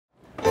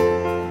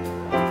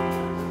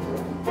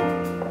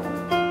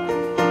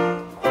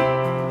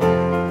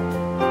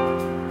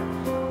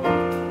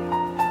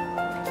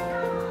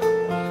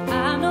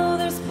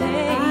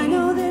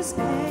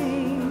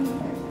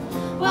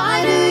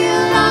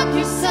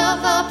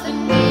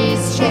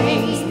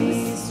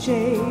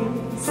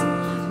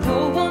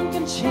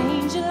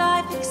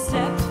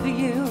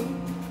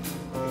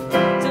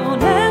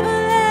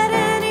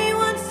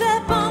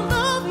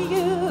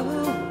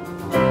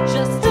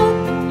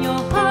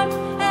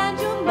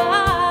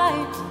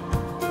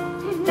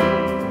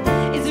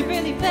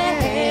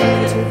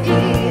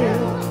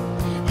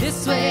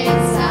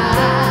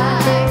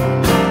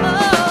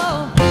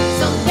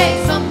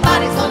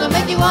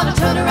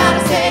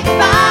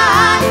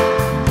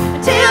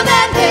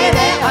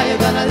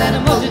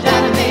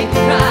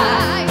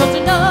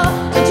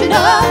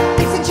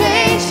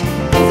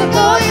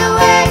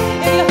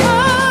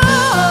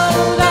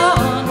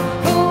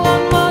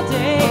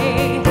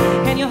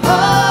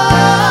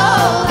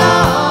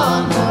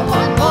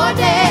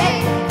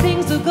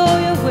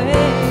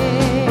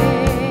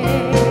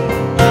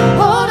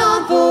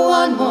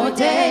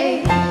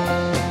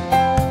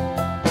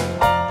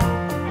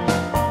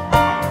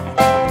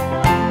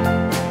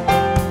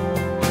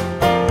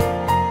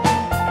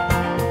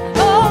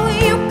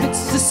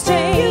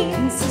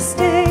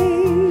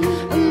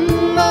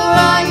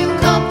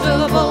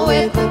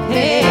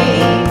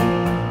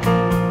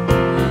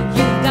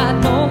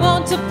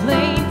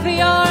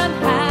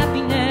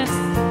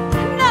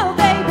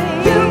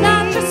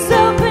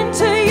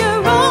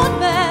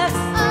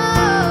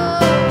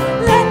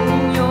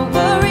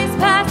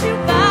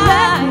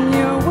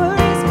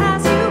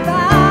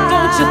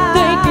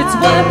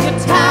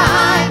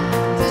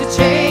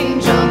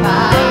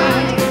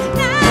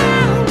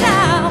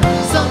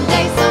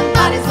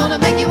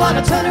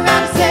wanna turn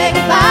around and say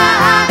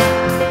goodbye.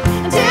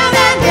 Until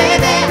then,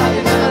 baby, are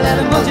you gonna let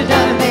him hold you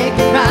down and make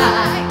you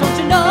cry? Don't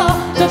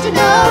you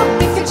know,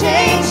 things will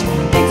change,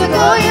 things will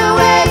go your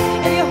way.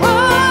 And you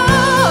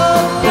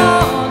hold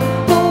on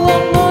for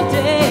one more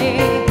day.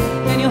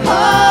 And you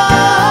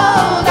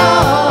hold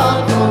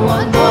on for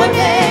one more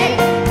day.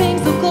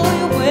 Things will go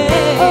your way.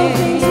 Oh,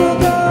 things will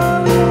go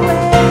your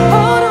way.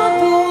 Hold on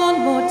for one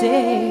more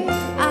day.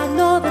 I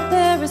know that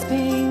there is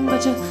pain,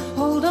 but you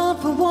hold on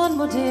for one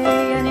more day.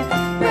 And you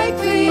break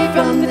free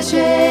from the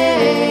chains.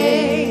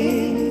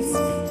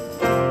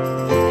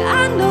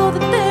 I know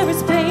that there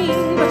is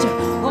pain, but you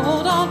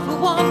hold on for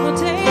one more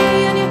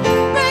day. And you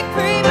break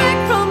free, break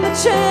from the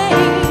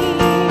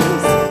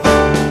chains.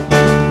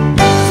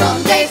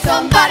 Someday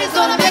somebody's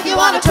gonna make you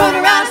wanna turn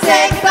around and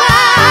say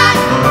goodbye.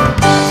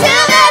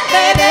 Till then,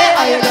 baby,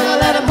 are you gonna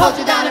let him hold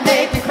you down and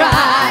make you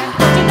cry?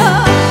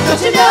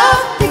 Don't you know,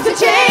 things will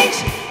change,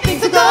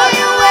 things will go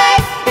your way.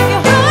 If you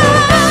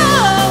hold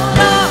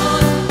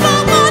on for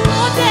one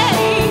more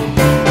day.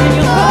 If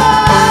you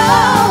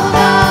hold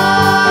on.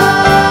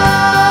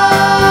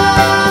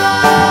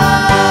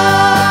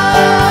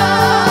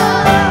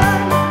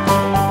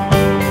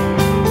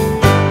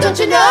 Don't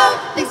you know,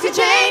 things will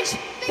change,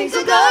 things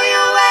will go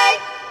your way.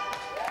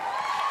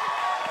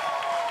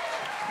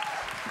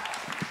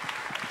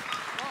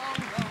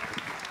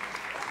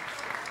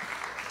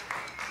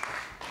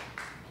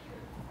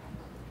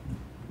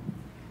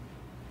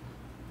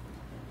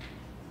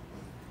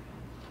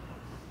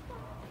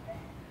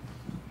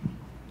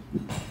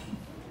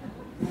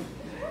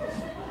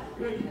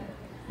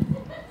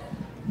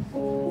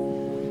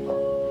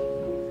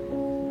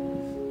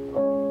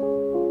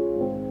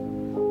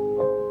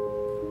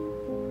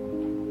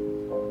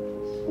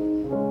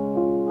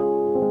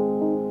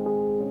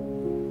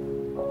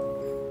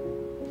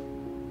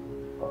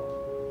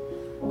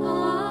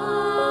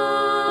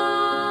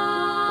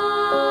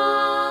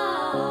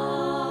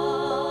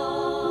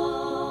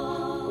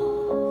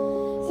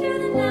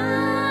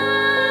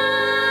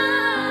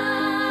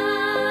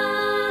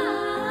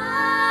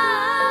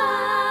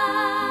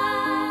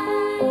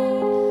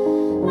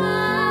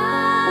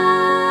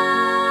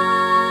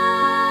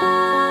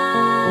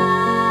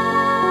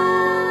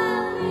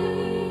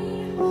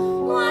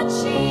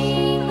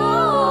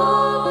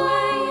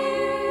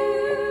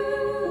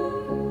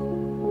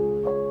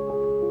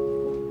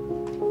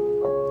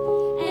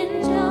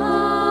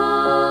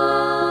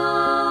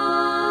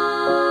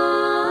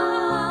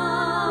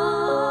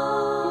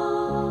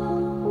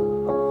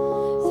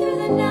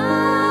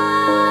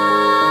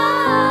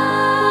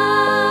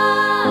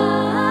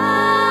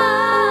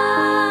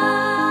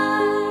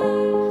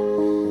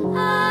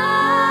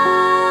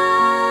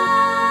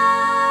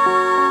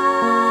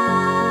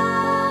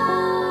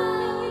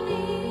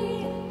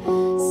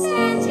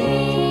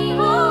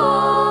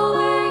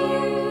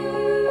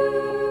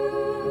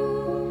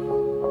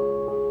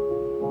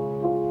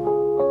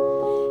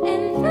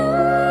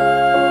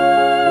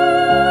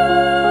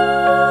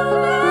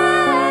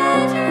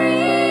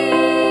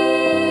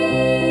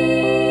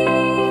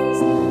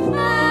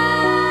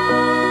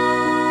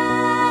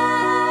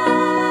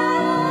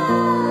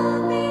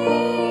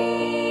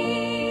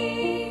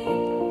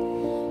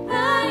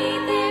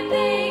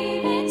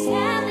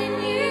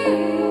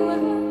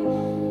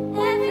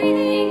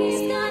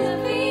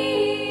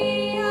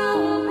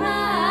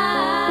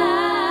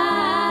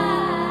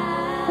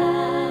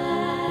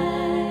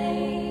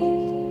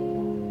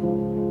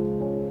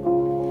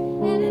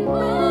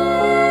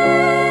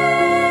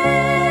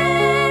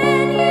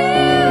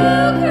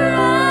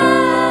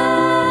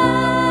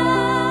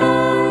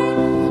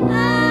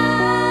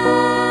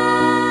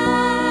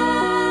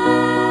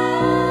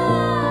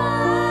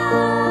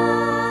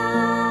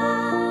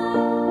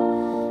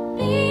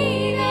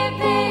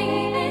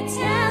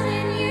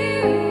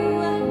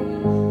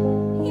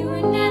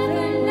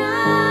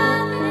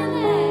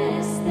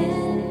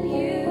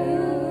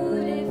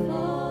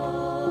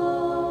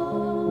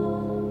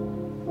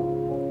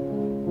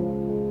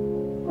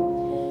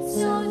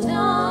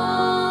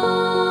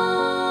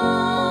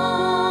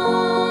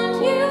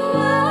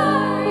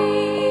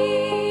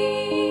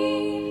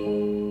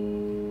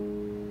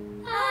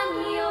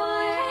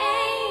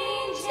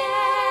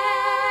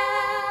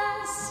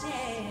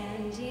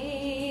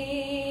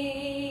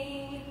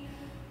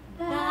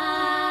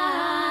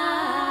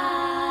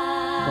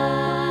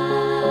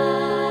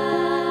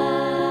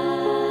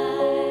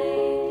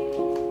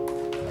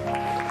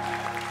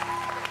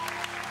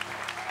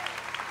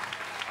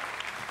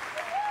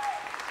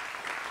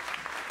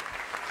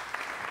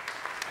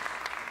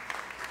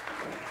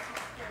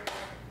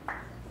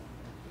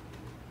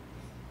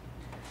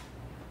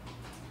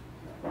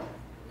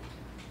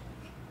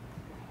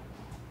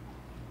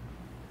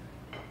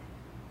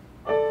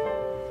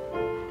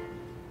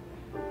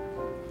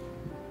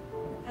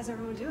 How's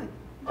everyone doing?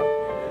 Good?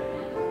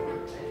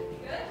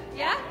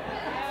 Yeah? Yeah.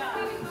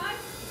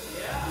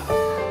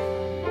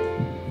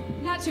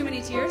 Not too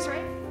many tears,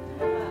 right?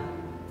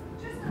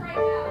 Just the right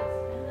balance.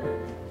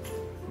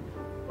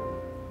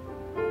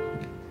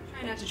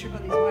 Try not to trip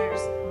on these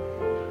wires.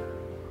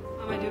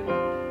 am I doing?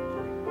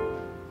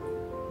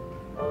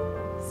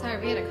 Sorry,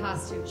 we had a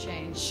costume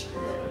change.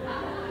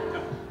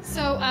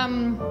 So,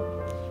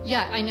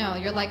 yeah, I know.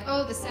 You're like,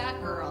 oh, the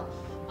sad girl.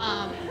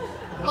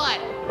 But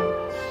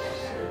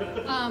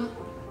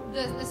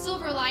the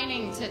silver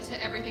lining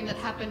to everything that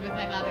happened with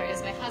my mother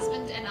is my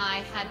husband and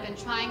I had been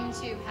trying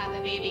to have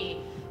a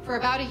baby for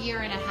about 1.5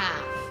 years.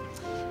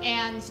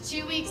 And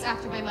 2 weeks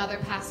after my mother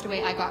passed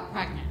away, I got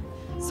pregnant.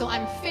 So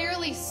I'm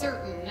fairly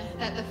certain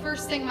that the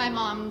first thing my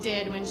mom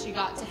did when she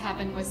got to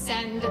heaven was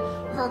send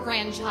her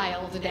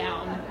grandchild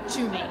down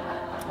to me.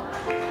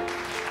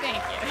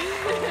 Thank you.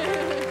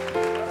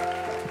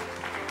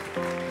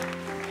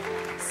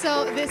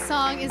 So this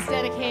song is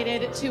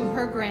dedicated to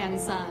her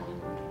grandson.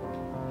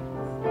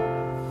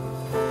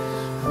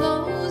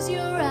 Close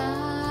your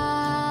eyes,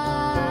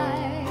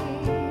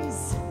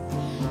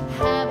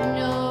 have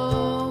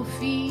no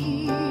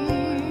fear.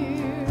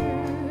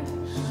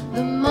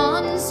 The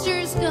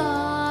monster's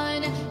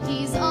gone,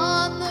 he's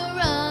on the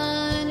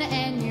run,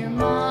 and your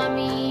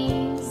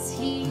mommy's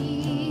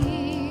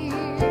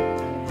here.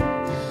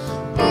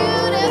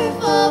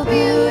 Beautiful,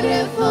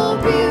 beautiful,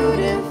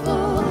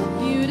 beautiful,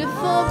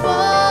 beautiful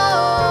boy.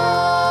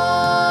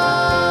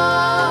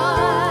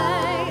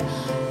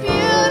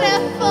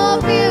 Beautiful,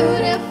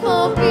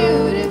 beautiful,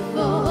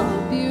 beautiful,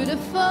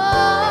 beautiful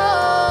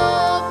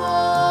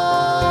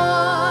boy.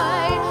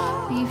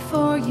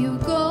 Before you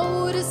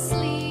go to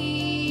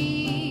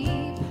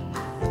sleep,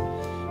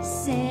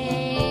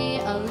 say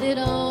a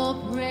little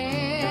prayer.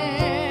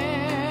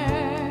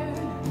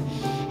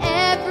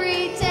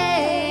 Every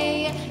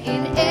day,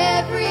 in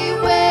every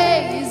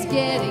way, is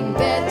getting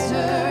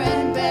better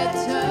and better.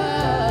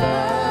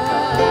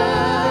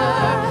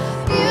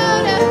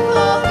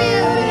 Beautiful,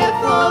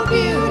 beautiful,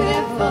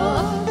 beautiful,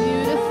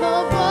 beautiful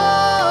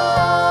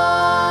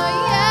boy.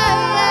 Yeah,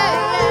 yeah,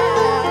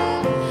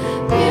 yeah.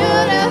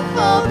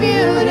 Beautiful,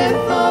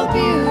 beautiful,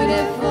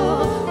 beautiful,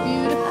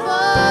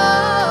 beautiful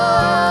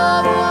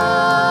boy.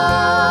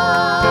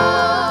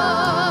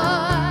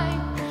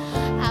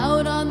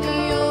 Out on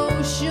the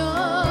ocean,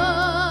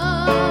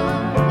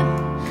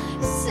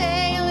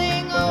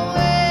 sailing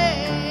away,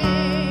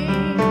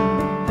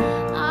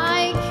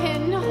 I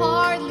can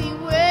hardly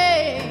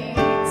wait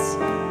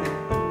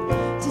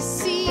to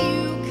see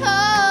you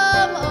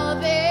come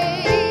of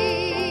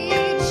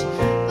age.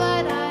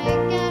 But I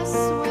guess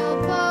we'll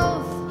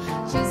both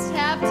just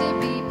have to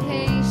be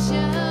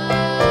patient,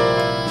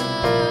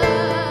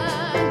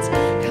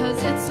 'cause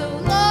it's a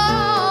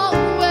long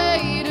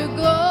way to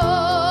go,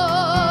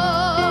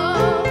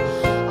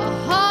 a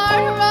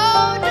hard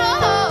road to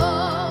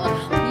hoe.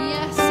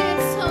 Yes,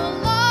 it's a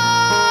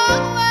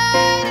long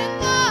way to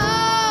go,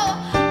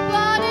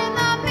 but in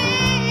the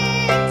meantime,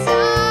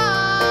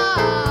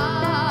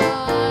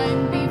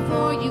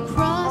 before you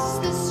cross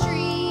the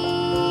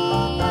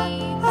streets,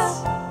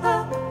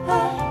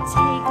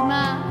 take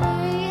my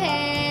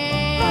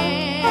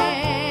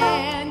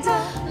hand.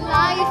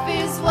 Life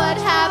is what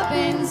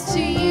happens to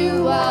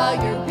you while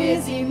you're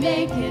busy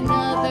making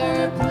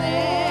other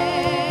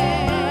plans.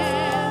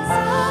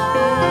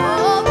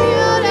 Oh,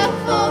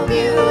 beautiful,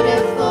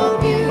 beautiful,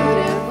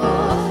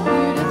 beautiful,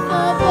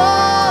 beautiful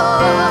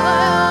boy.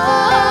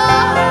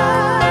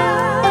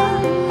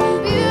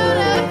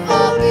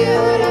 Beautiful,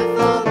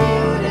 beautiful,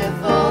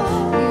 beautiful,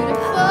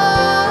 beautiful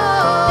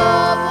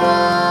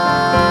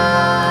boy.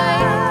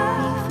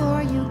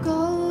 Before you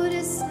go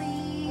to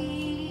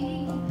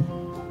sleep,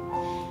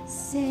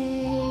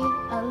 say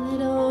a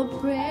little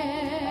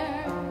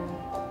prayer.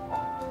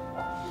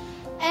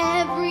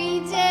 Every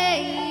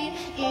day,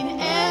 in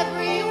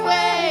every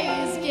way,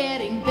 is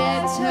getting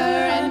better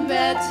and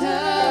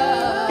better.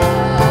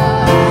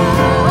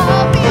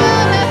 Oh,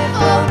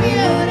 beautiful,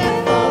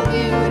 beautiful,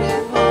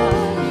 beautiful,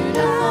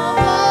 beautiful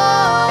boy.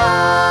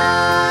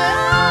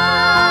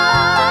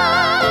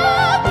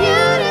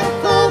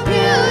 Beautiful,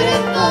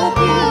 beautiful,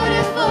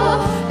 beautiful,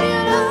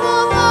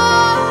 beautiful boy.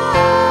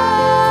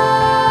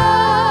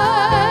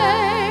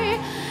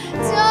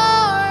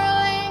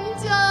 Darling,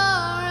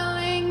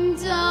 darling,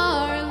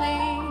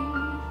 darling,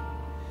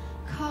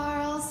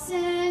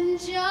 Carlson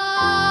John.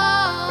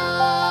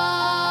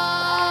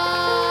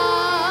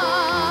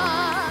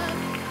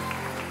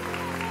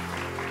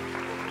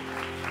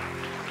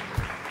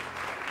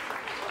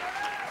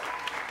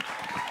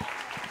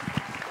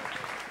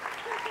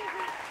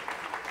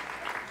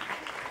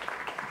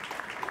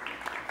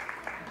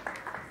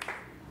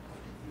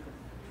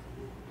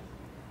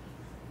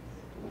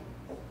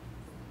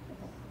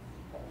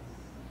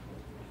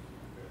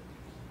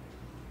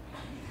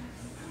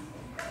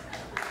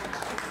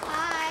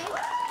 Hi.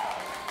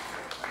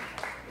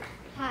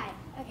 Hi.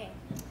 Okay.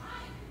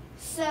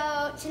 So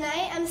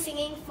tonight I'm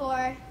singing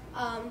for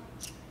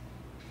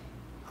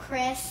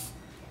Chris.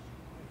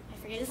 I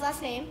forget his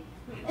last name.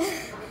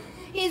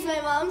 He's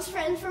my mom's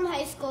friend from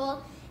high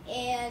school,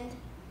 and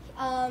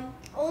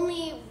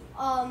only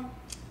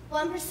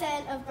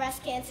 1% of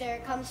breast cancer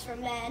comes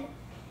from men,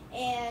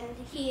 and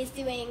he is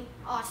doing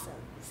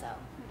awesome. So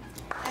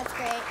that's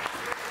great.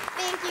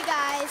 Thank you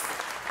guys.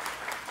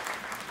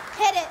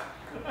 Hit it.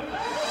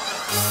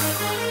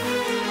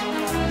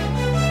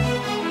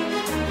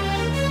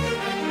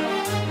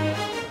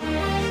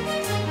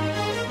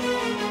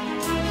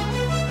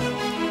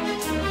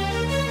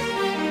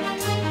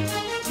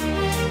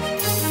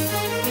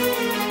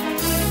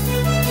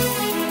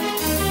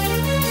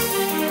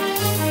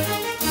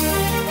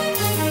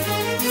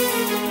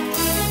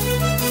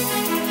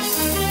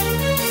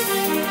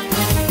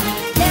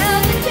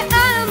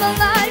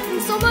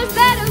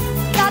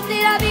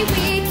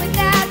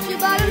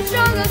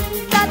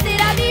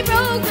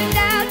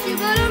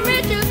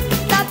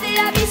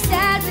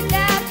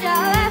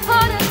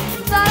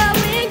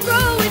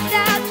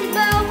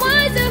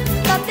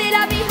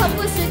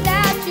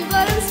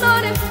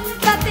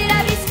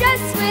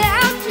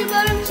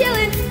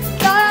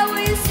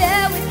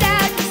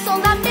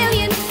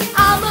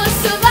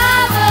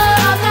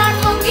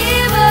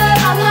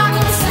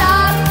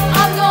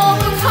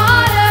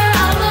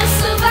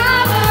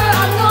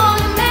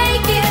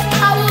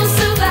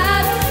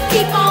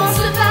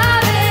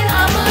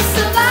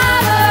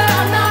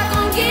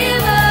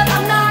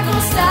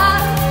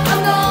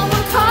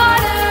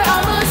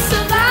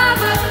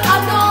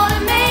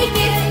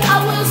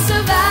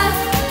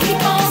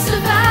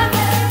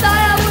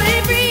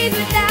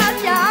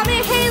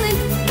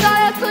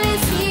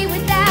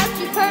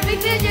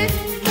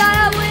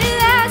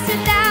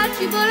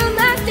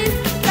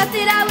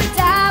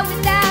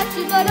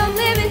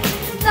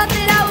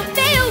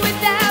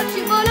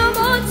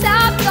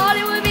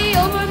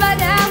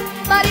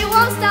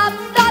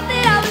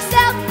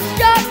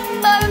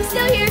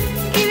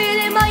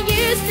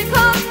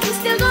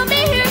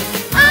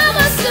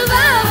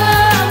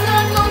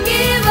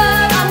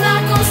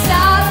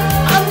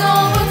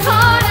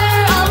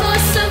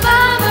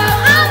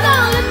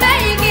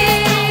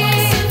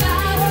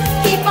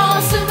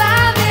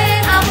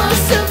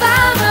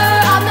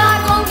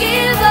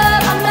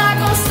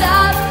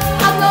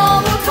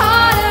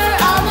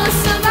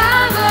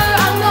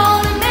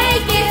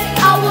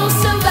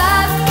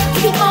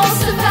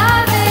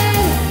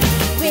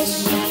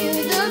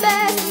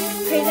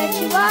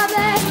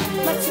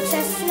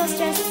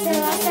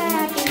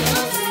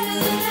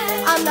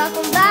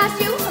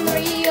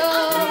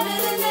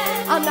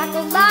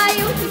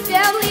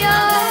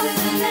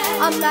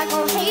 I'm not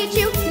gonna hate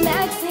you,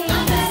 Maxine.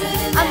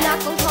 I'm not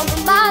gonna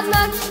compromise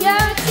my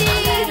purity.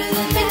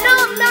 And no,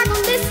 I'm not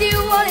gonna miss you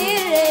what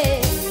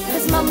it is.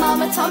 Cause my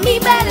mama taught me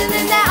better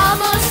than that.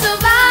 I'm a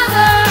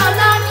survivor. I'm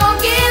not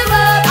gonna give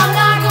up. I'm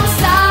not gonna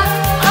stop.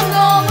 I'm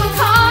gonna work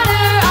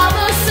harder. I'm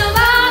a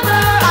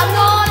survivor. I'm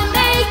gonna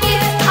make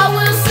it. I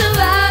will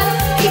survive.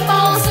 Keep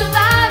on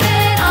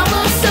surviving. I'm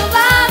a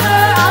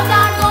survivor. I'm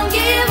not gonna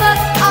give up.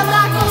 I'm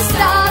not gonna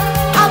stop.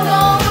 I'm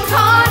gonna work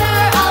harder.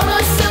 I'm a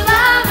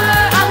survivor.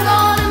 I'm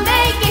gonna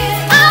make it.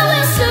 I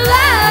will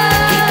survive.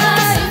 Keep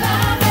on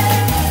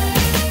surviving.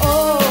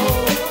 Oh,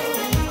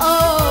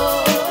 oh,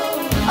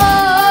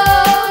 oh,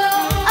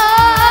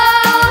 oh,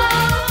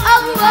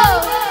 oh,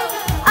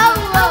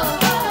 oh,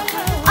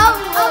 oh,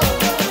 oh, oh.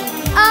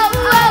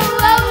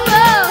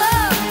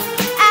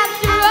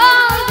 After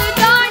all the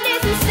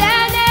darkness and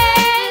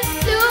sadness,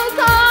 soon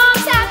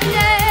comes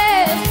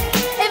happiness.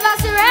 If I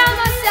surround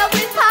myself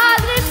with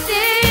positive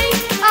things,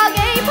 I'll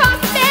gain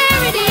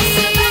prosperity.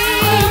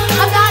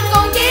 I'm not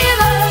gonna give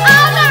up.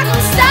 I'm not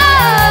gonna stop.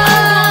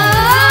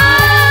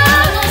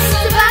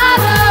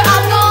 Survivor,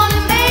 I'm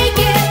gonna make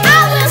it. I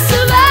will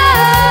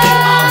survive.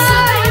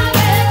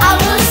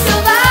 I'm a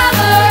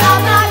survivor.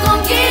 I'm not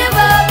gonna give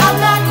up. I'm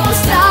not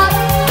gonna stop.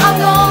 I'm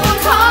gonna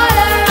work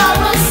harder.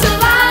 I'm a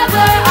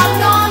survivor. I'm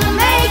gonna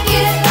make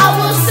it. I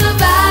will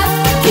survive.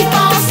 Keep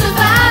on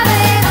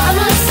surviving. I'm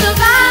a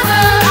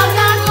survivor. I'm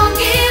not gonna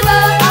give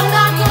up. I'm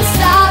not gonna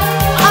stop.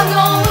 I'm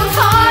gonna work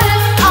harder.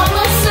 I'm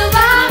a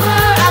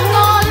survivor. I'm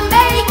gonna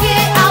make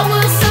it. I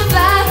will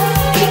survive.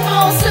 Keep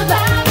on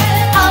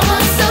surviving. I'm a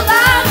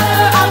survivor.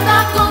 I'm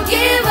not gonna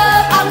give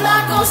up. I'm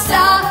not gonna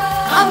stop.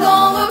 I'm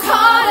gonna work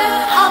harder.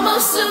 I'm a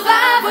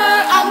survivor.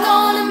 I'm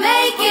gonna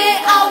make it.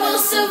 I will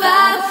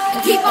survive.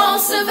 Keep on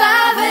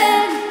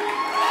surviving.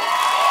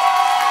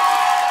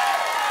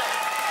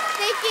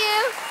 Thank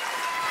you.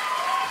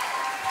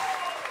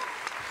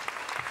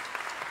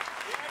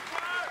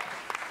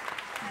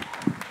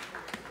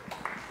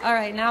 All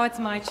right, now it's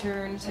my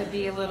turn to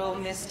be a little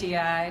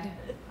misty-eyed.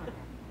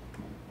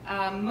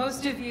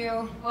 Most of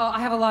you, well, I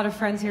have a lot of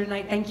friends here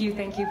tonight. Thank you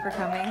for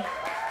coming.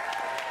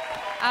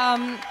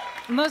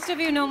 Most of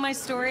you know my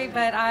story,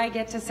 but I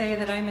get to say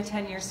that I'm a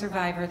 10-year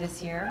survivor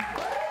this year.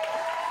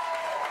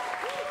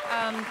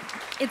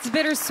 It's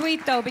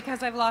bittersweet, though,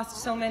 because I've lost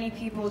so many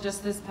people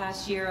just this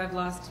past year. I've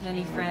lost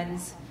many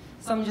friends,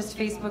 some just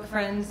Facebook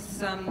friends,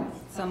 some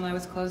I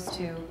was close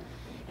to.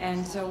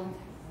 And so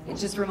it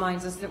just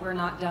reminds us that we're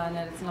not done,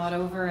 and it's not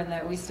over, and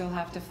that we still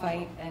have to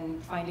fight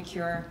and find a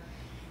cure.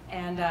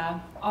 And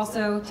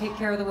also take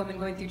care of the women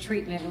going through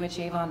treatment, which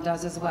Avon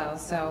does as well.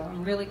 So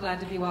I'm really glad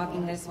to be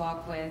walking this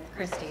walk with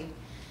Christy.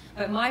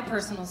 But my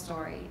personal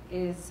story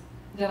is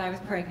that I was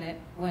pregnant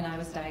when I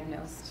was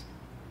diagnosed.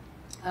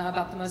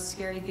 About the most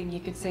scary thing you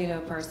could say to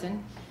a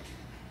person.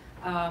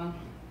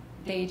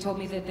 they told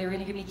me that they were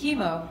going to give me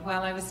chemo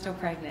while I was still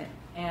pregnant.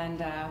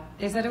 And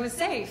they said it was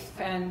safe.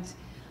 And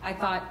I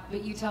thought,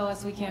 but you tell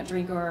us we can't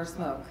drink or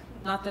smoke.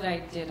 Not that I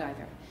did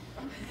either.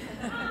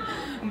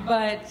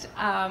 But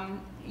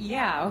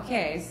yeah,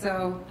 okay.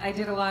 So I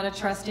did a lot of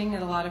trusting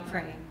and a lot of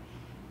praying.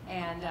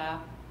 And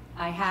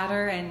I had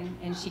her,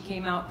 and she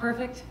came out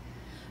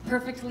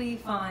perfectly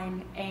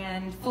fine,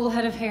 and full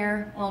head of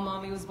hair while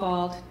Mommy was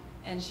bald.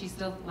 And she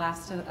still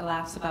laughs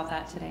about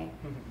that today.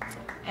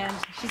 And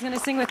she's going to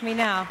sing with me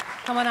now.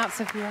 Come on out,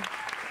 Sophia.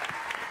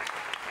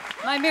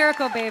 My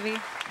miracle baby.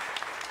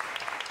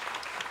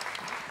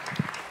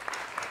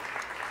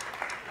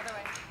 Other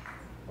way.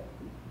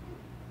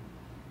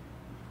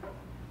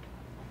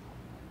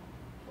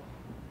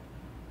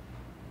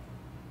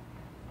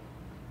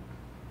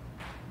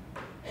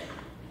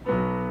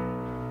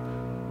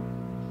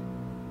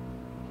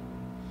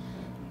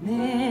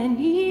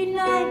 Many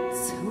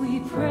nights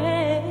we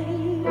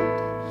prayed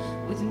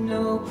with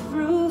no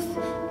proof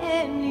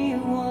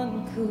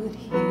anyone could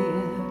hear.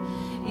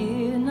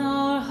 In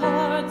our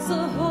hearts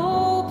a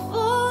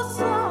hopeful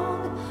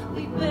song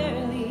we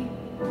barely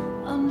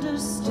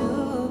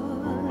understood.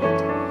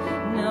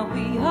 Now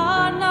we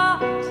are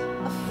not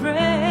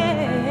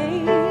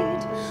afraid,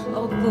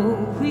 although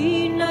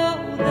we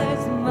know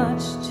there's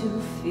much to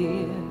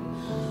fear.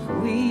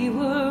 We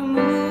were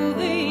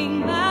moving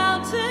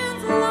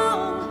mountains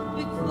long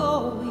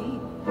before we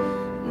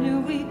knew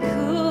we could.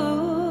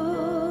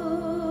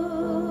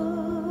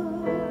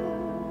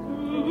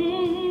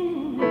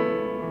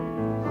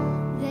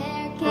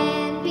 There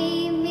can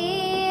be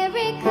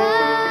miracles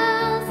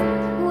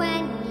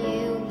when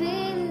you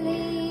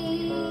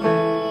believe.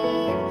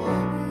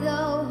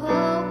 Though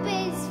hope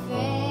is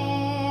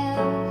frail,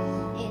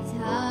 it's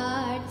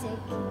hard to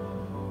keep.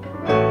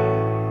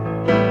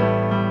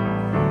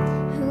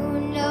 Who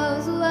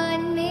knows what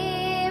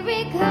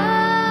miracles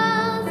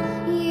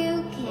you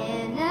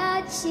can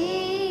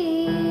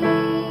achieve?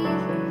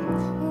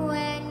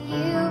 When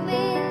you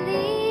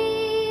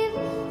believe,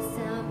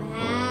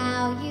 somehow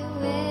you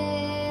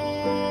will.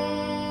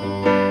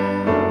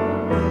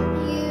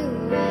 You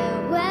will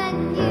when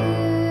you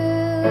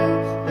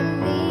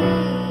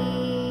believe.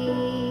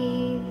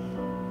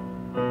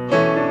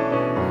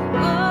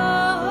 Oh,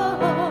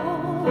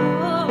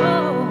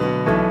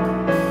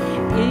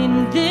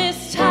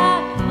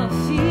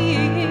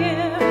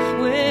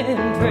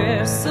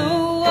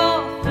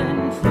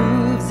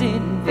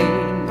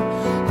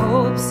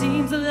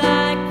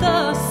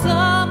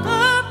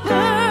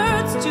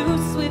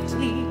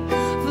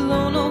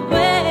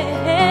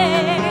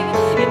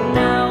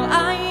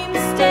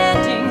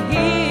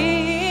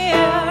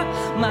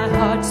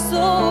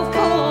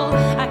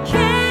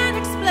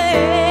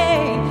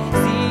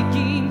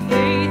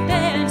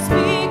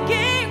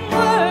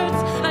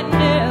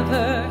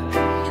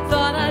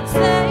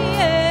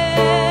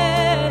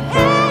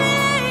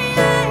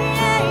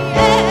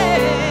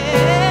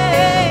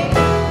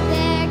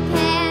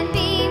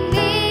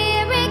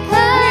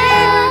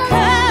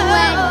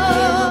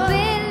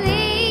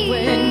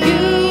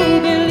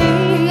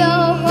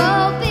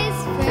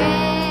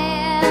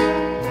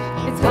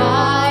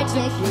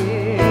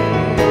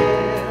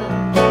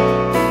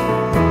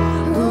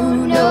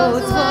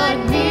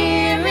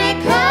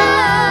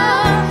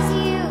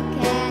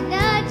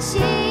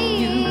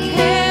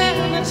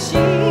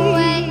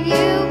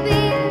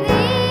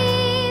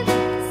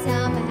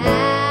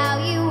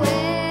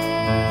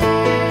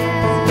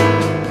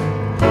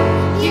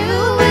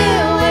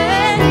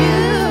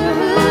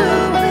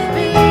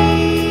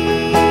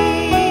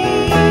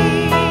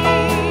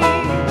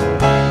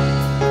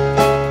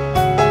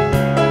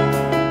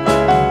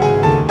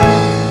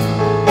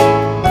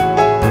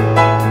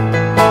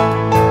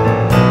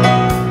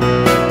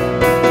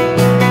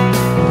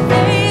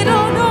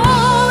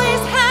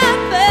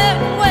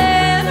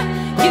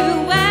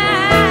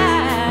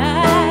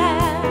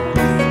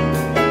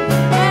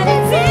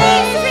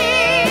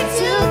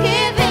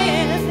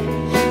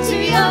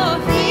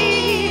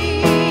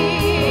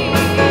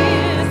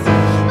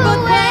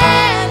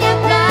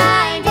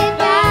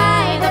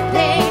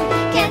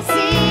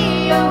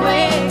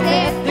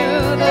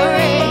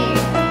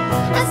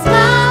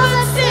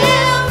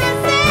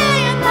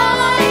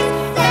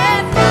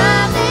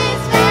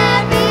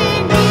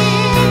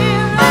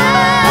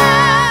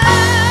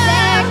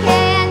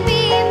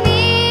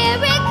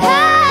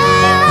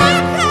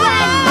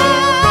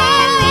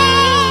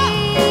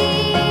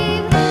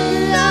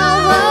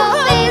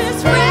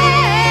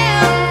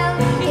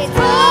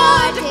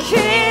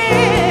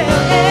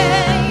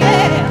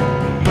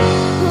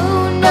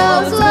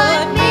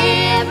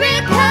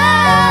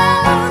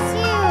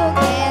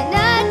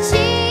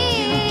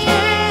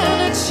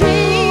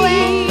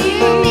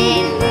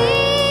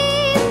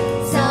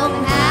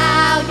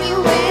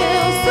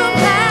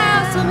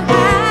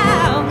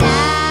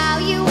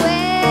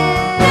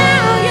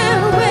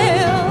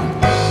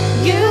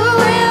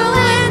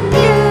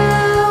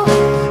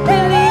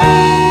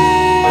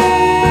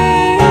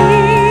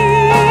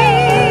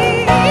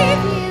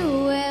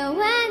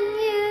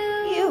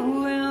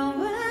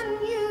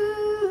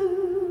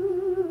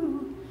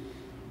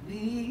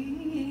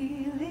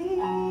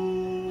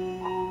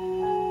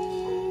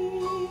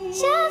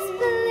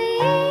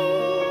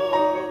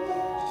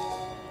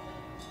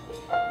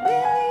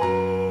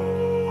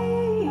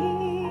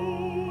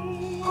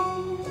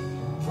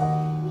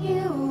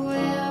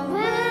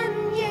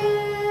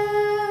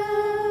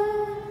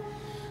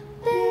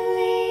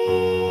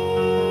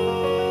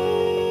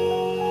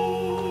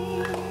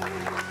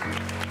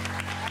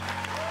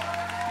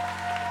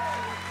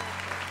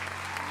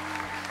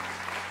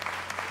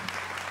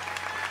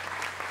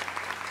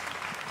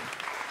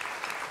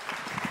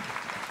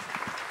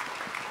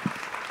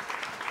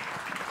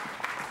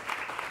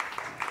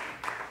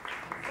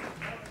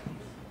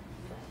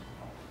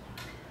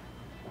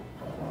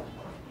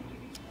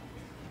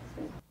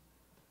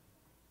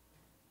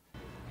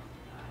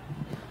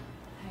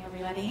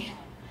 everybody.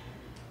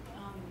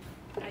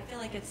 I feel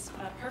like it's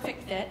a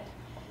perfect fit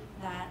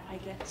that I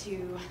get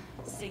to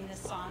sing this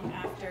song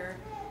after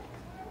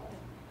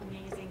the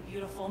amazing,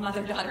 beautiful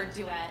mother-daughter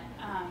duet.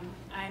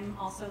 I'm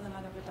also the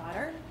mother of a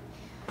daughter.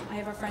 I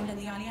have a friend in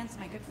the audience,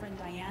 my good friend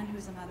Diane,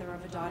 who's a mother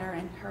of a daughter,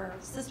 and her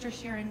sister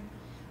Sharon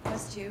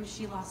was too.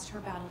 She lost her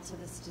battle to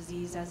this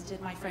disease, as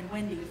did my friend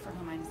Wendy, for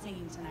whom I'm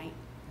singing tonight.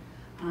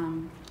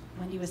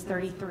 Wendy was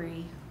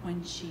 33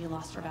 when she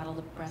lost her battle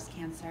to breast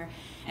cancer.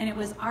 And it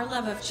was our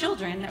love of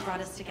children that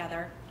brought us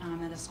together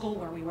at a school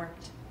where we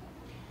worked.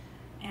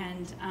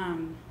 And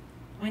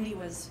Wendy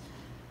was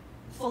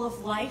full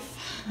of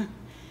life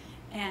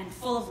and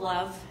full of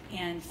love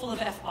and full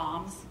of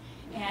F-bombs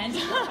and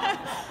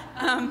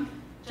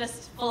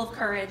just full of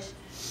courage.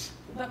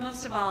 But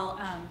most of all,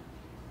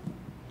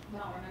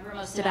 what I'll remember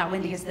most about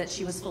Wendy is that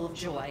she was full of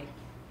joy.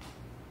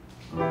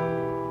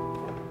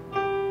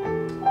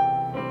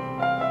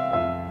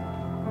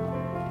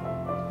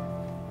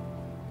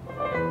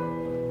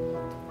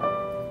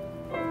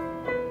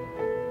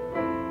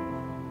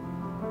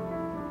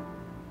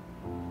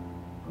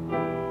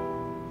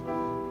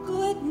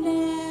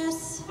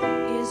 Goodness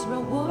is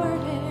rewarded.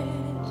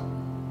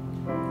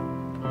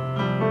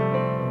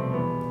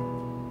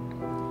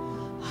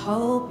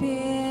 Hope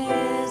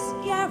is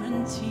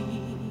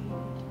guaranteed.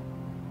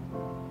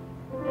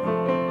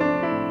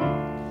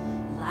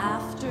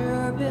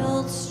 Laughter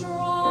builds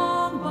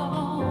strong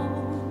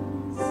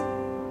bones.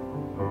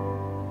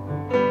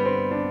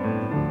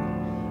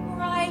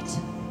 Right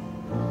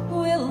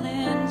will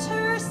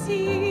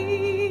intercede.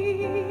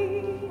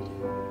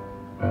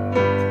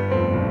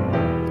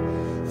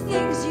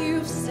 Things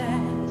you've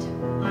said,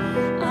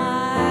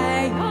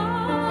 I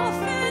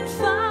often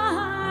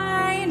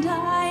find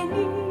I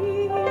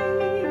need.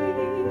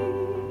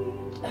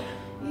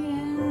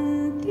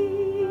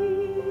 Indeed,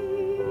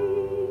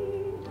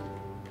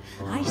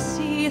 I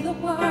see the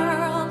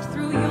world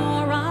through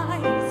your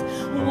eyes.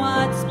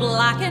 What's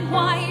black and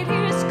white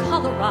is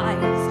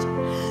colorized.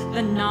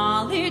 The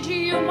knowledge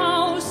you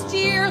most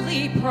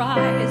dearly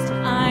prized,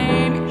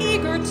 I'm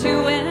eager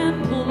to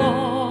employ.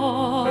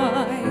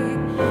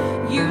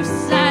 You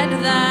said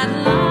that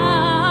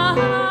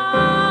life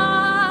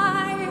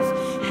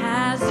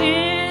has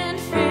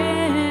infinite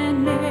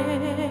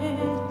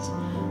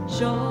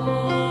joy.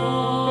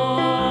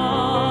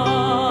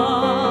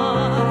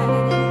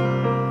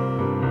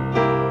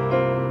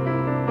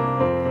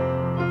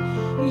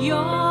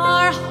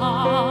 Your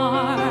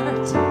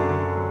heart,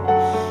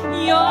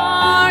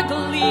 your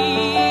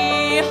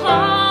glee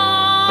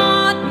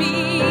haunt me.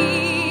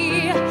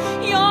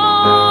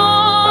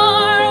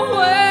 Your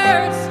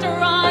words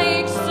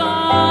strike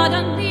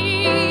suddenly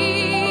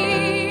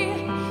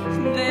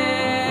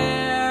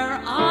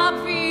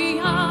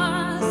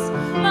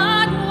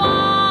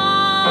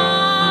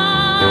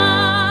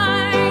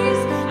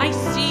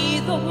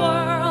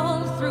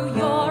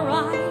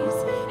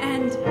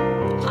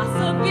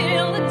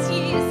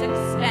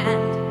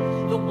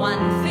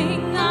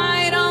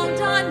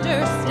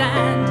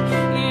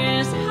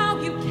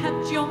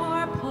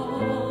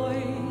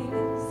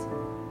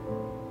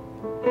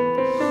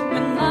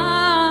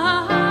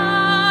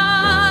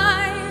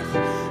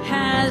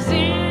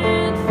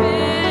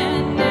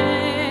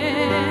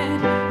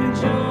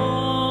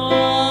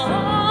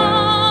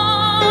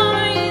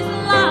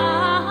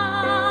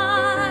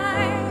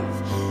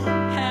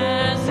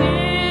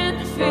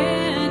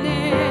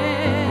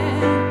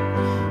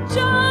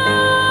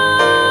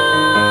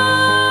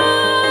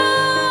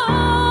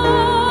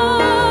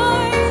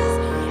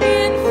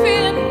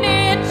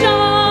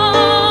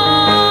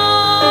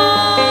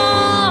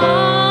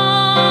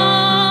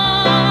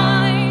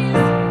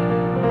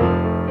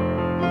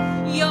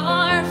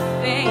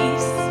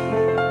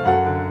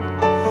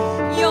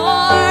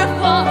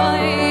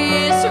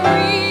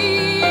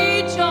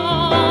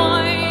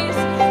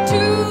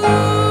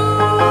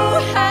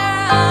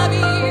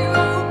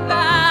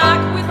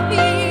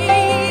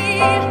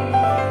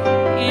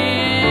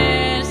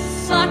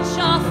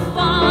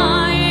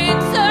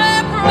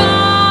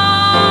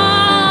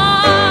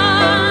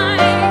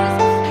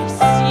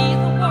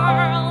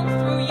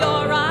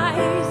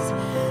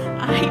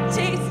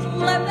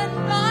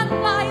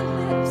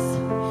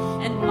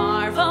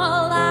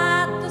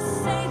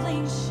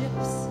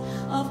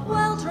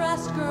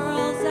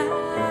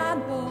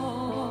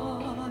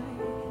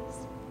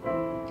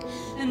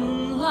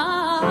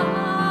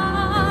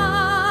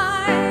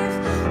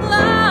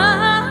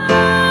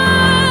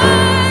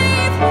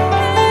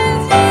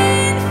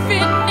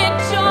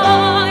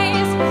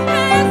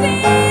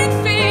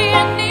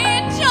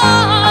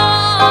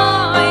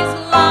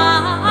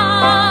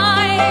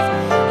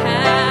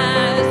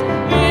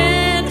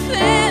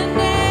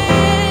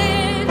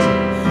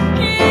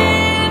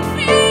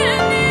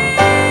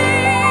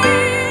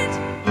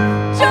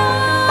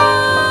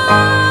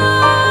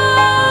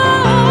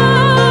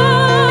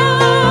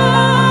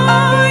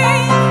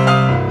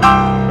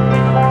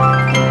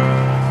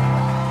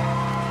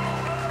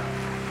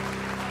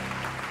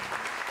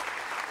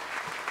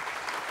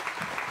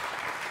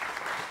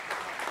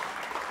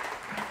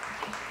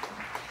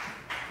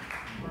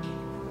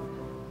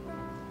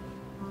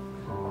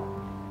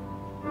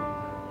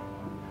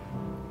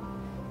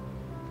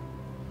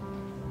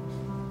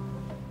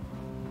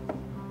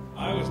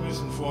I was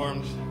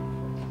misinformed.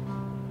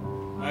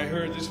 I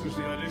heard this was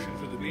the audition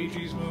for the Bee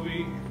Gees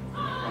movie.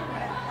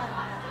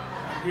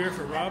 I'm here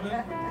for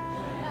Robin.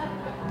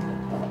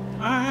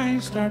 I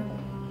start.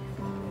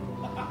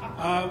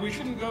 We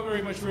shouldn't go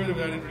very much further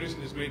without introducing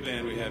this great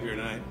band we have here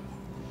tonight.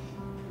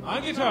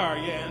 On guitar,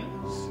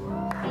 Jens.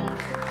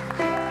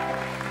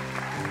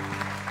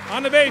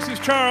 On the bass is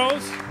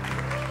Charles.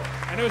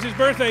 And it was his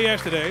birthday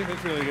yesterday.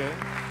 That's really good.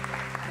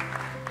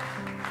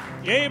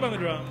 Gabe on the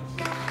drums.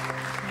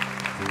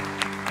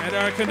 And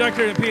our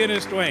conductor and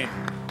pianist, Dwayne.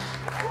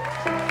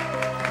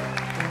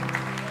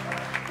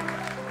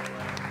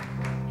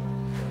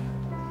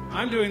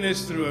 I'm doing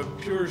this through a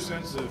pure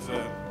sense of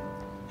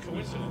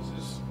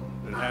coincidences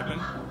that happen.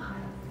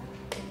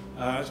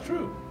 It's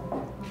true.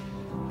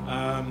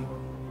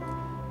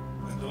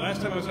 The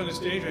last time I was on the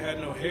stage, I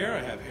had no hair.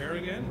 I have hair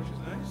again, which is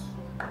nice.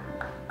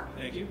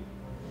 Thank you.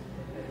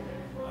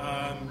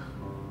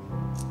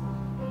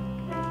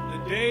 The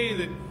day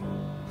that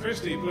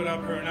Christy put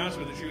up her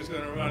announcement that she was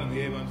going to run in the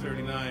Avon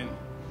 39,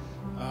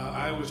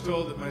 I was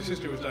told that my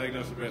sister was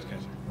diagnosed with breast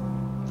cancer.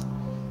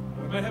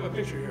 We might have a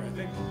picture here, I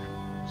think.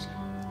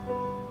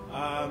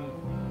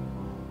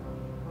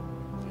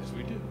 Yes,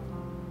 we do.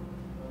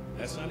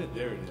 That's not it.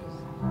 There it is.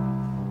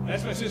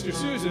 That's my sister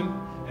Susan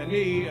and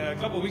me a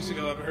couple weeks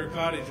ago up at her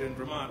cottage in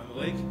Vermont on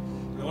the lake.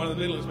 The one in the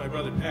middle is my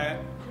brother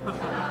Pat.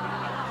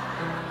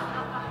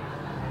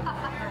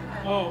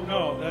 Oh,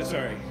 no, that's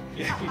sorry.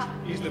 Yeah,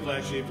 he's the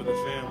black sheep of the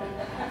family.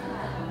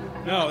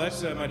 No,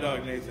 that's my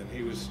dog Nathan.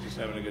 He was just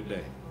having a good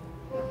day.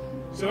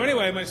 So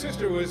anyway, my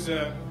sister was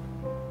a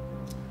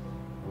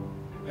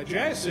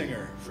jazz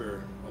singer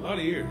for a lot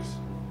of years.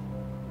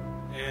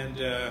 And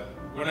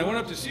when I went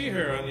up to see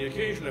her on the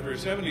occasion of her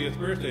 70th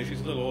birthday,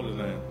 she's a little older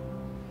than I am.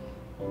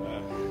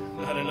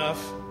 Not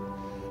enough.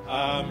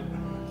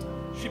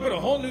 She put a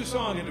whole new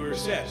song into her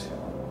set.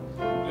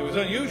 It was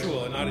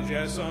unusual and not a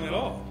jazz song at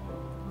all.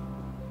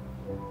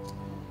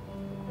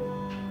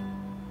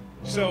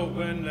 So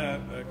when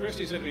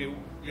Christy said to me, "Do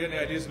you have any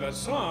ideas about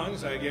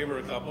songs?" I gave her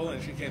a couple,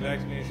 and she came back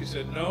to me and she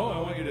said, "No, I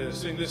want you to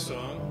sing this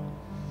song."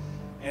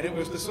 And it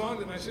was the song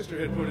that my sister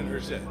had put in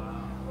her set,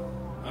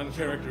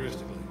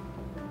 uncharacteristically.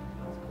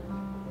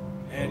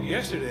 And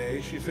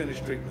yesterday, she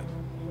finished treatment.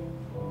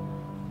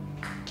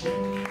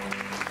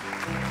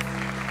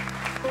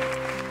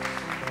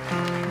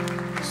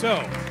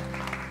 So,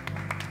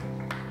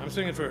 I'm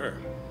singing for her.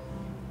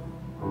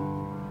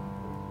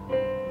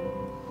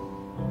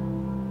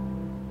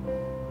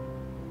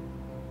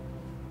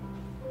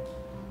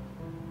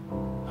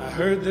 I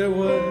heard there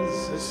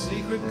was a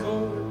secret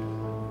chord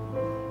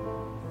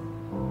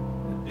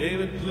that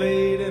David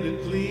played and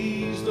it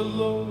pleased the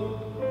Lord,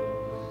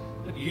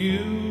 that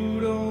you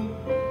don't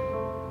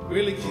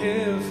really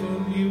care for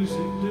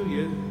music, do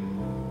you?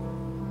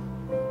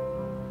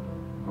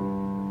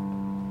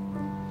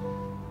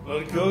 Well,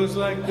 it goes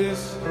like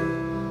this: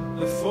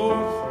 the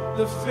fourth,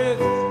 the fifth,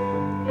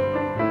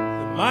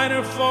 the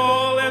minor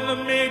fall and the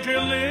major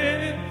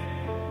lift,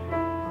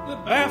 the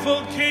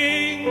baffled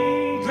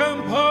king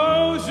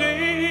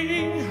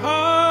composing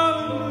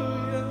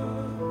hallelujah,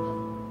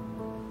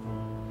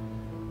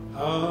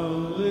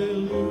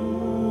 hallelujah,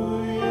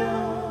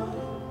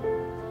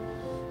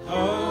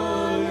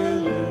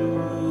 hallelujah,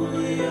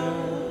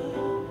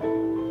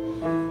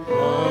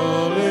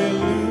 hallelujah,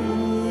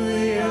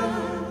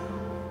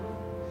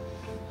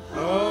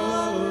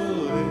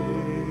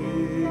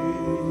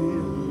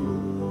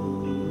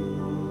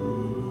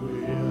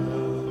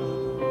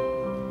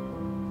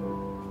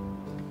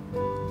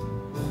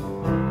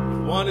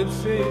 wanted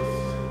faith,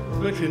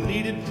 but you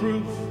needed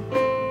proof.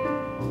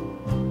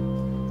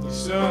 You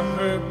saw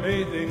her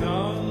bathing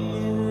on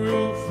the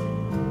roof,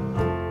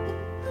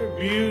 her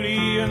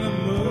beauty and the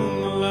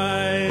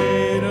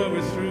moonlight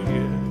overthrew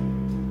you.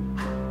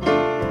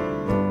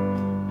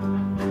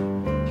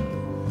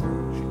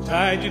 She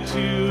tied you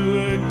to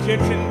a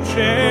kitchen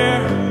chair,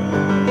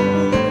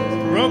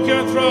 broke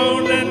your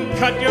throne and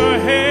cut your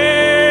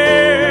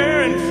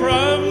hair, and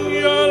from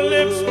your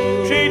lips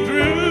she drew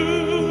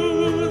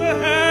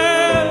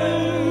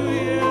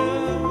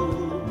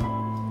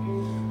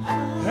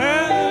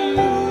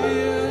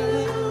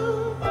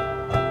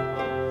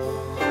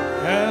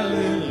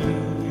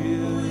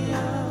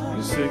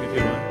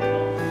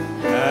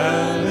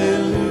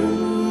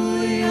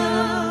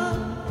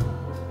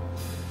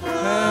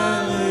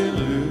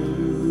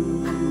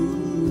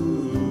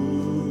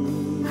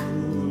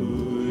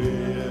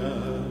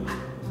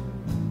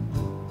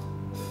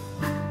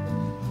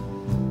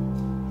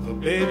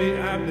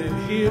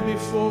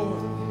before.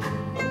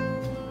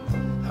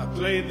 I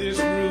played this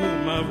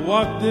room, I've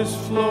walked this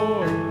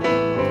floor.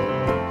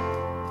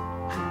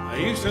 I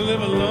used to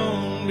live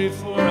alone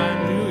before I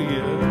knew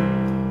you.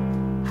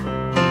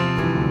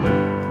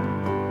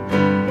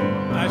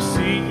 I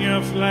seen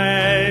your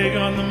flag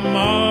on the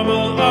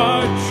marble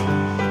arch,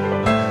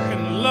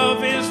 and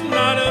love is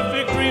not a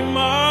victory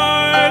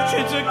march,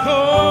 it's a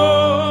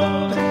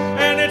cold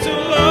and it's a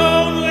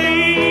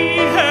lonely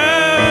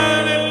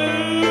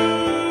hallelujah,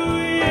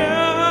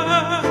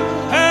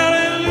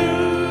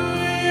 hallelujah,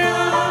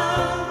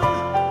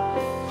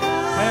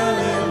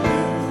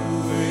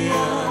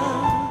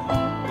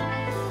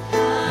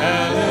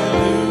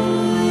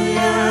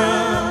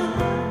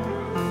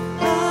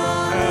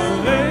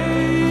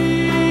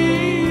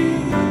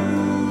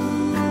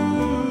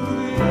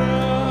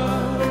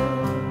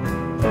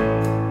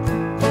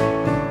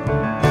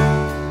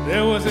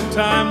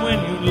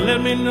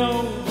 me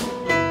know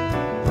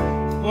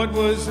what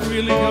was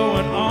really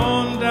going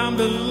on down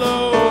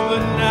below,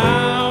 but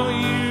now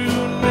you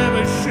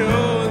never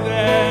show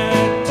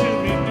that to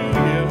me, do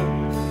you?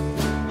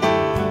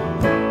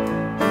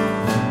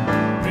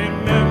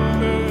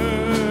 Remember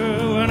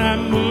when I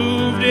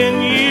moved in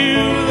you,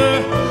 the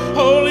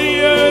holy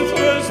earth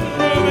was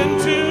moving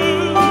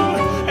too,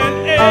 and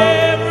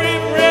every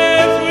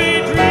breath we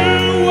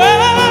drew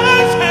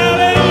was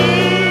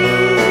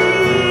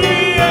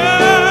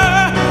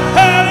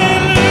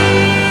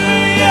hallelujah,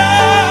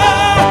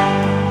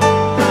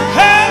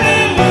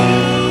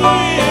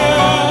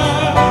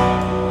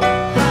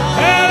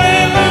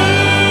 hallelujah,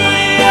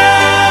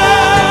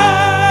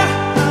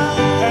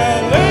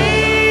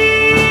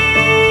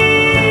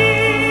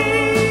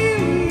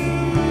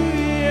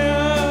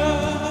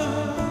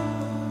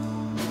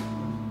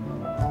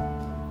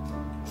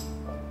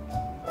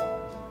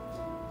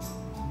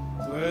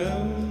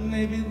 well,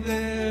 maybe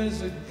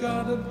there's a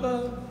God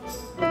above,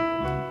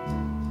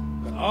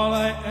 but all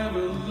I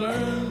ever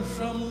learned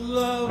from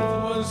love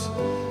was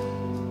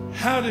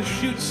how to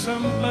shoot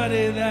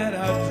somebody that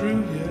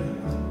outdrew you.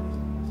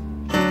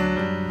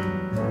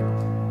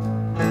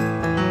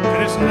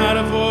 And it's not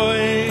a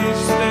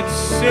voice that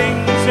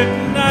sings at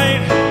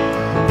night,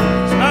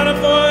 it's not a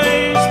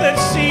voice that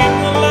sees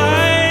the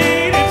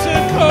light, it's a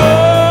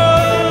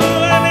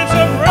call and it's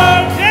a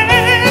broken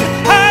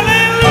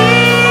hallelujah,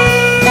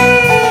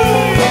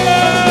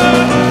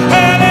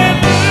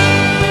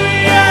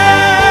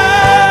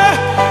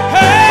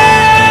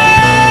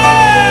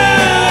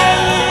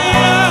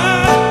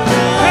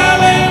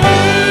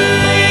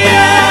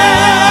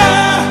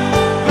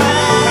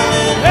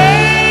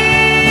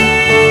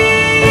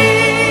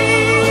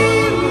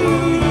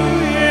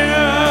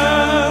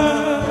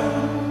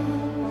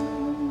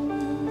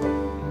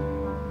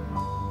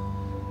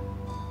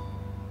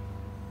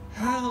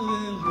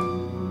 hallelujah,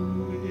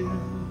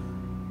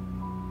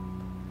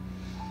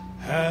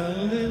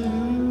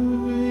 hallelujah.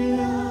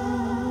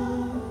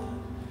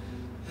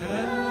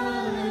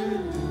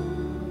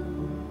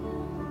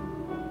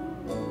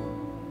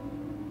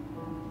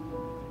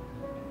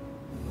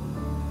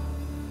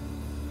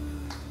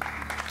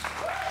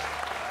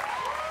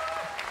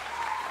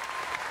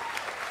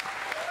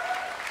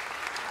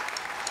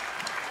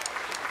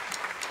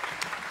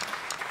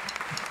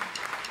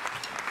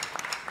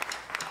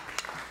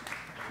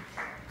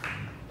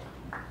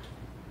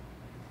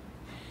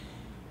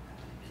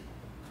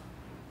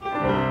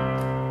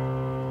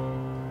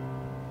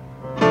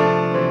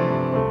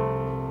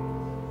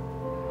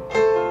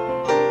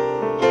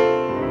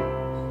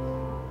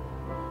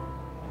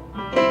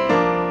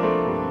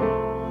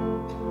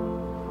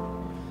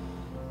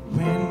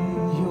 When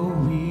you're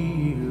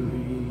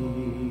weary,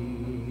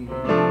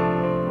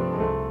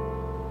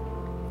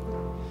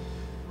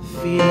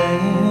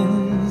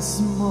 feeling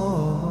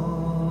small,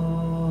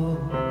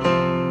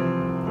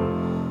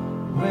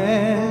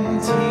 when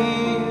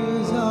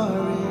tears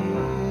are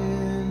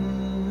in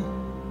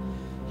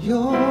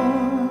your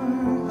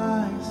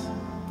eyes,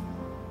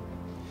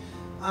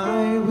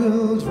 I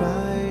will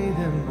dry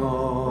them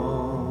all.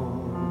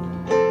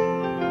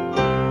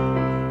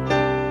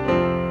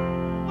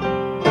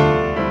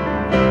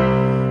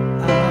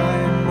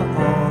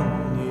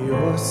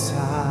 Your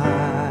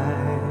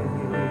side.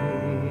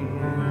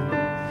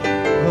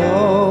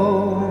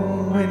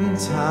 Oh, when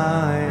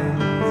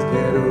times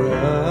get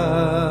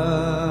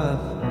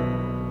rough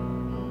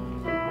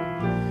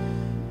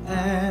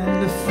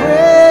and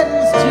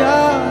friends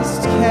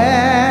just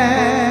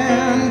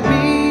can't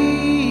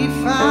be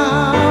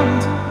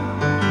found,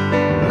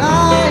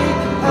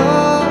 like a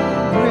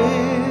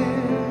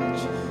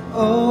bridge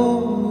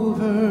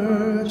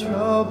over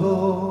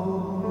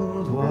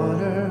troubled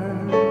water,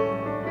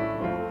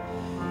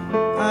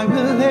 I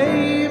will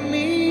lay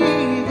me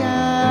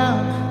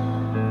down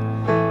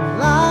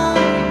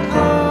like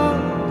a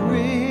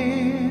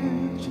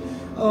bridge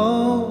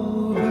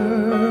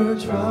over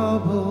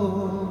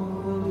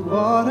troubled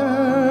water.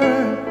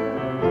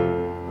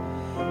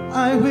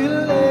 I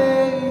will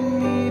lay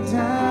me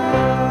down.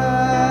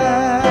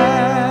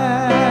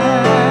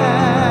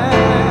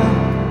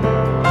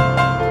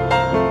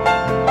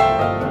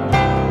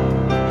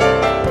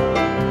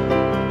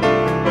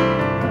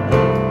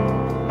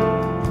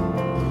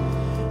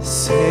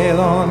 Sail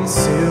on,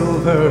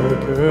 silver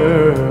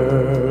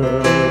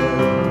girl,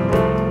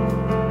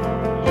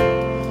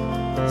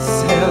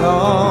 sail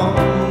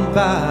on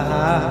by.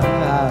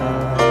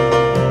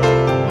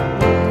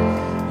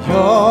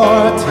 Your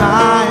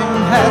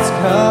time has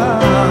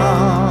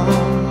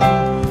come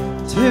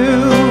to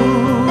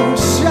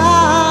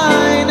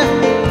shine.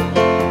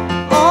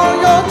 All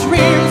your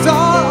dreams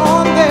are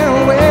on their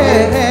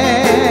way.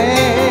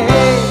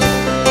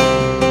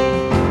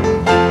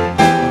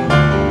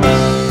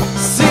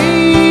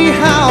 See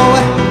how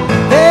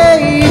they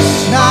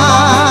shine.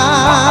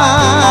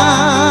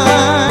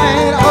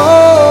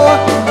 Oh,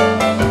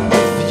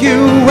 if you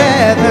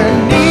ever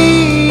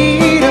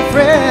need a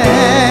friend,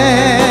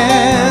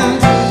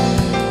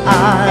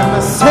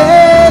 I'm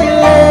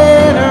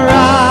sailing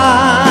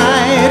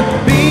right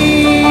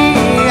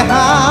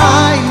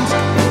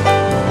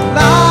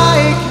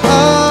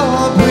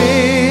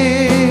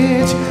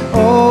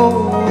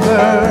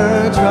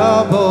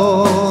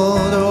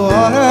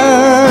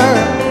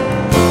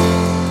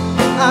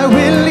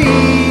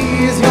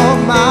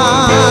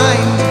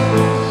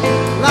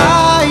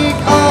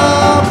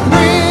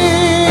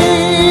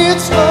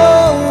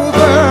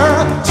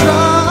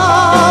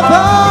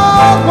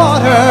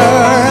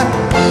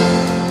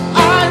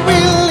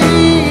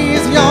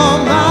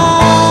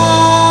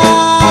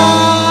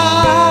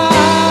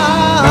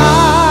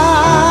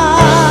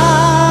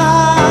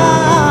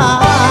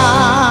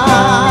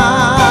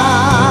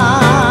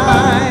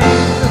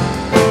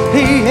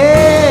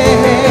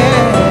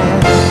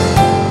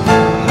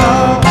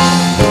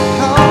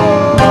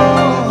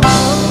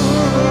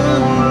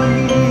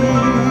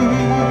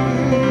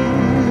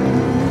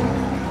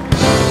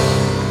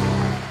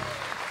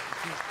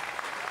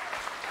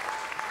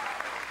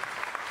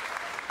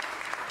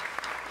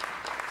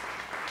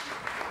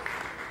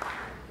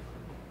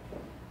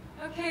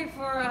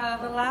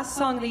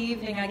song of the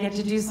evening, I get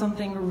to do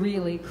something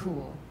really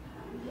cool.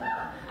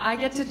 I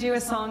get to do a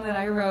song that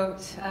I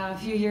wrote a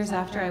few years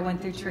after I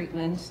went through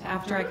treatment,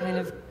 after I kind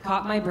of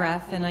caught my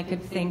breath and I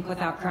could think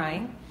without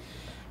crying.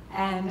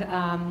 And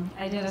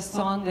I did a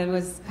song that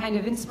was kind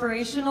of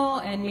inspirational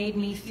and made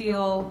me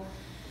feel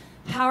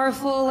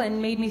powerful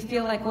and made me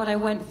feel like what I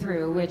went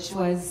through, which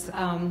was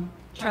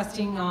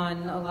trusting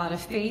on a lot of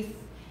faith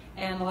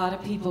and a lot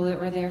of people that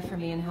were there for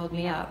me and held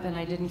me up, and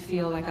I didn't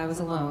feel like I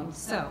was alone.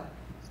 So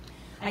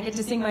I get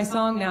to sing my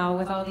song now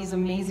with all these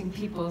amazing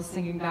people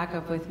singing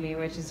backup with me,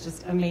 which is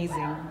just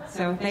amazing.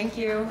 So thank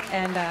you,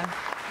 and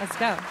let's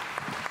go.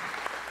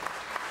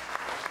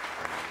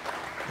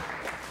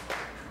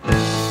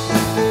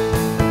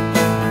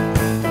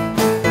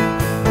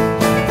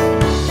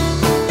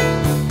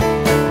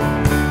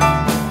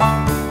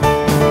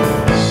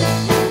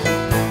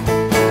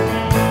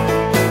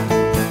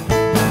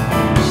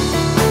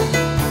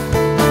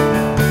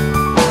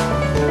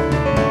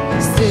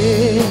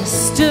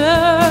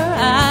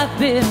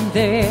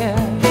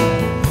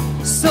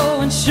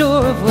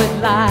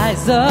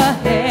 Lies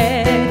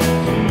ahead,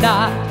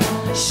 not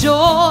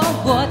sure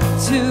what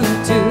to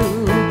do.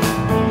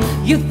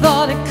 You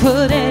thought it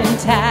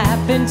couldn't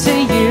happen to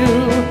you,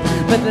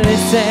 but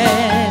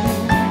listen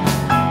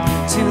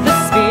to the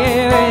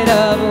spirit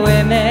of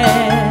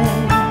women,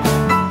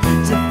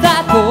 to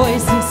that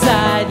voice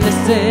inside.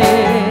 Listen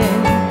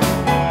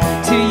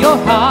to your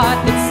heart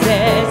that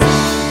says,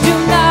 do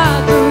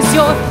not lose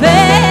your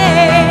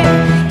faith,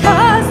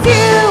 'cause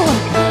you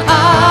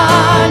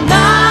are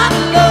not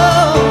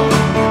alone.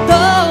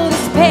 Though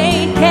this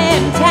pain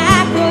can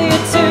tackle you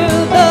to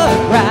the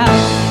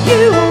ground,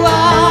 you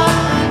are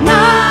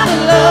not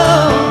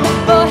alone.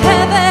 For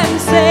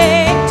heaven's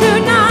sake, do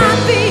not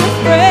be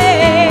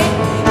afraid.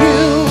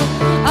 You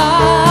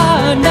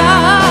are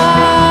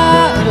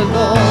not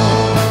alone.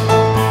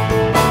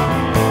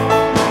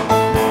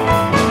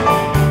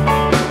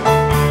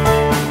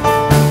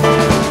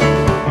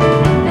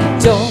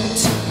 Don't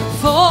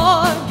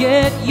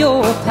forget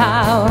your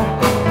power.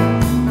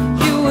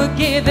 You were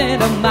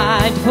given a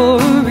mind for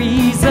a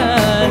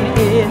reason.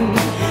 In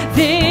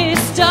this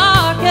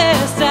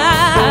darkest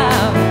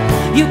hour,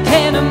 you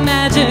can't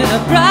imagine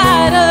a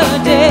brighter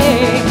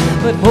day.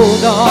 But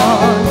hold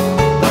on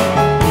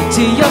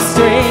to your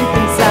strength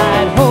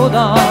inside. Hold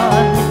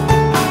on.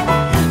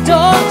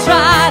 Don't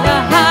try to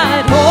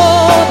hide.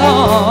 Hold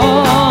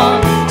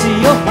on to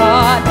your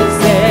heart that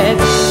says,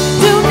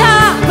 do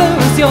not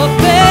lose your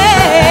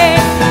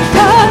faith,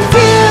 'cause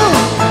you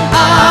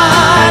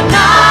are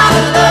not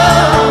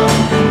alone.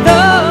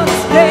 Though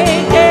this pain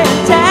can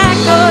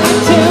tackle you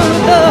to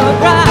the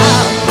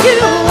ground,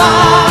 you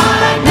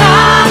are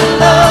not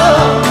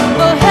alone.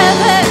 For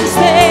heaven's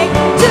sake,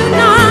 do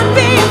not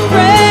be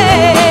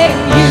afraid.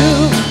 You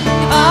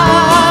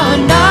are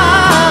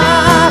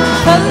not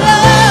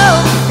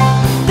alone.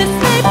 This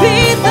may be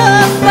the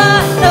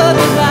start of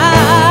your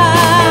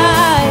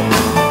life.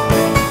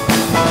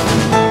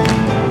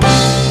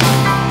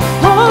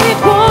 Oh, it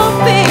won't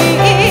be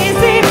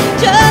easy.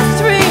 Just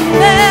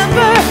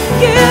remember,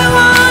 you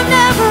are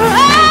never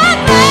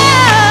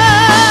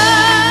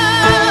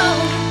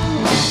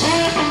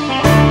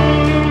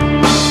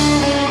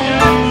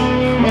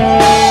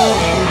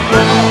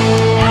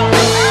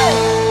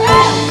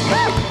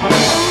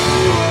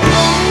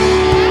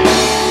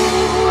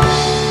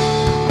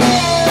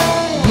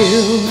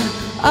You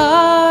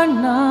are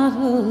not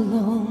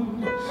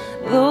alone.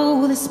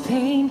 Though this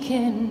pain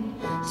can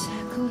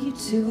tackle you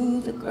to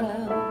the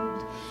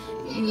ground,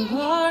 you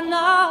are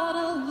not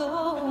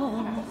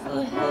alone.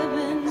 For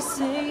heaven's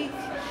sake,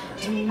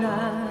 do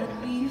not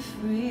be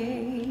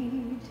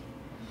afraid.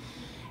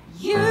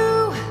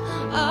 You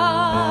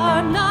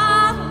are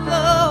not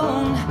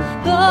alone.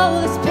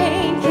 Though this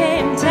pain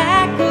can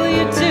tackle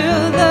you to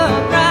the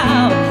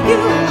ground, you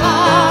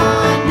are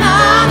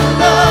not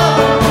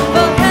alone.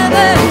 For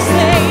heaven's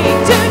sake,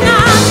 do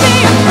not be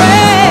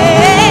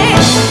afraid.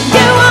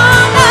 You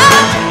are not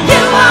alone.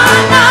 You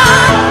are not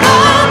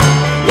alone.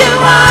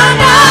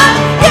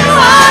 You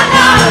are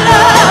not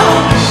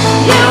alone.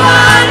 You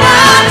are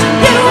not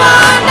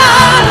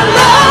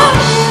alone.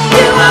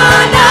 You are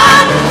not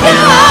alone.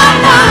 You are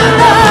not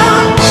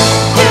alone.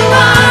 You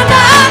are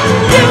not alone.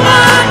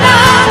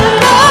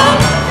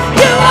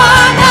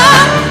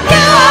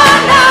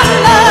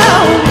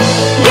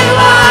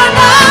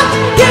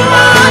 You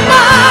are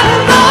not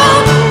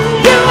alone.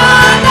 You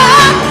are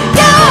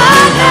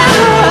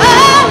never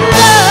alone.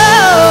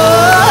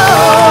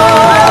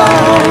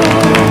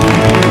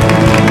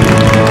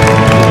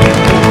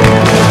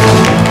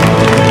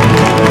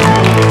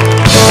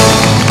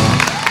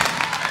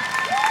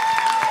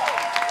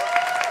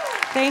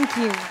 Thank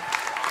you.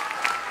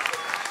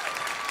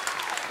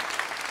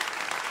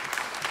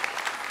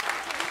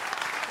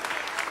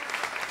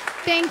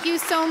 Thank you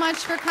so much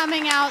for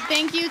coming out.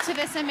 Thank you to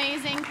this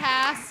amazing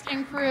cast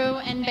and crew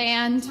and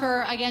band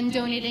for, again,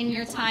 donating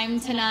your time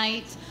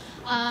tonight.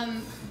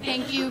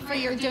 Thank you for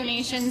your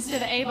donations to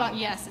the A-Box.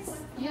 Yes.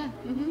 Yeah.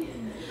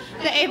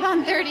 the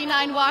Avon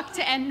 39 Walk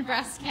to End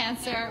Breast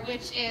Cancer,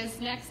 which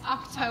is next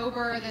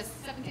October, the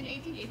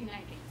 17th, 18th, 18th,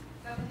 19th.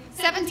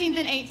 17th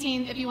and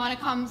 18th, if you want to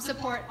come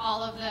support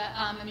all of the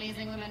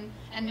amazing women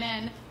and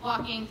men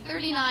walking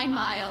 39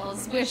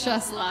 miles. Wish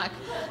us luck.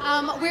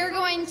 We're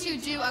going to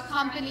do a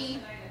company,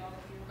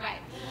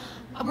 right.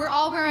 We're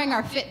all wearing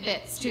our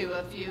Fitbits too,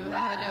 if you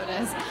haven't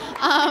noticed.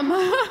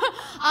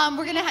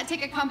 We're going to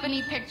take a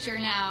company picture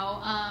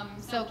now.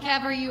 So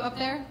Kev, are you up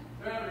there?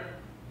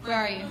 Where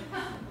are you?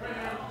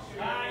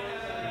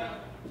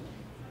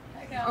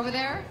 Over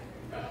there?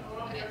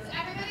 Okay, so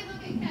everybody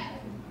look at Kev.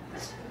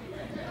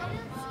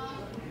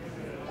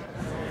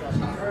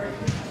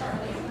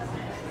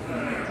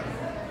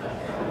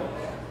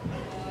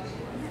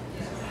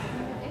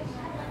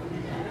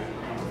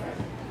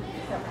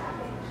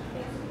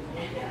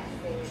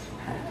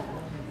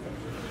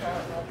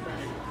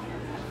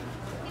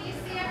 Can you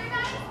see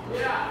everybody?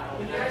 Yeah.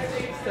 Can you guys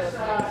take step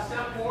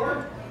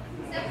 4?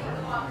 Step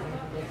 4.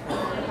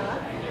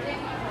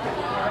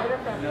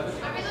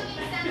 Are we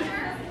looking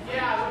center?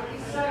 Yeah,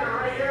 looking center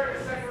right here,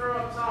 the second row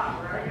up top.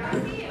 Right,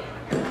 guys? See you.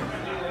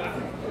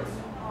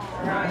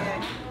 All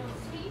right.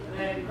 And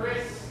then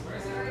Chris.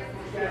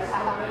 You guys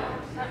come in.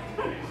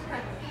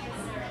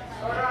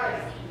 All right.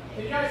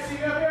 Can you guys see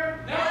me up here?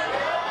 No.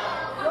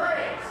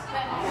 Great.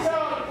 So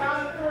count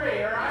of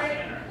 3. All right.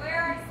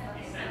 Where are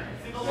Center,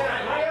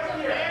 right up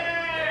here.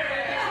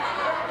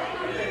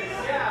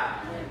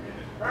 Yeah.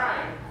 All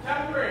right.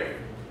 Count of 3.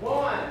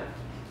 1,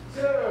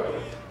 2,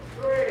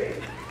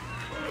 3.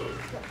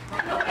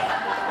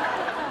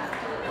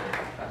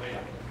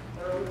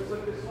 Let's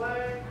look this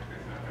way.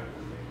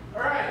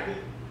 All right. I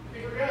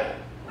think we're good.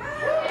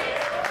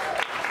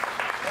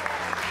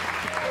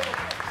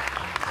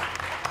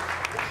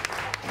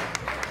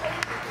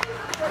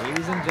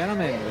 Ladies and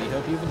gentlemen, we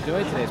hope you've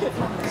enjoyed today's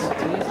performance.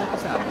 Please help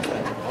us out by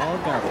spending all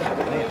garbage on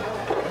the layout.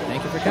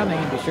 Thank you for coming,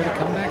 and be sure to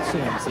come back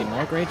soon to see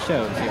more great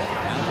shows here at the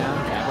Downtown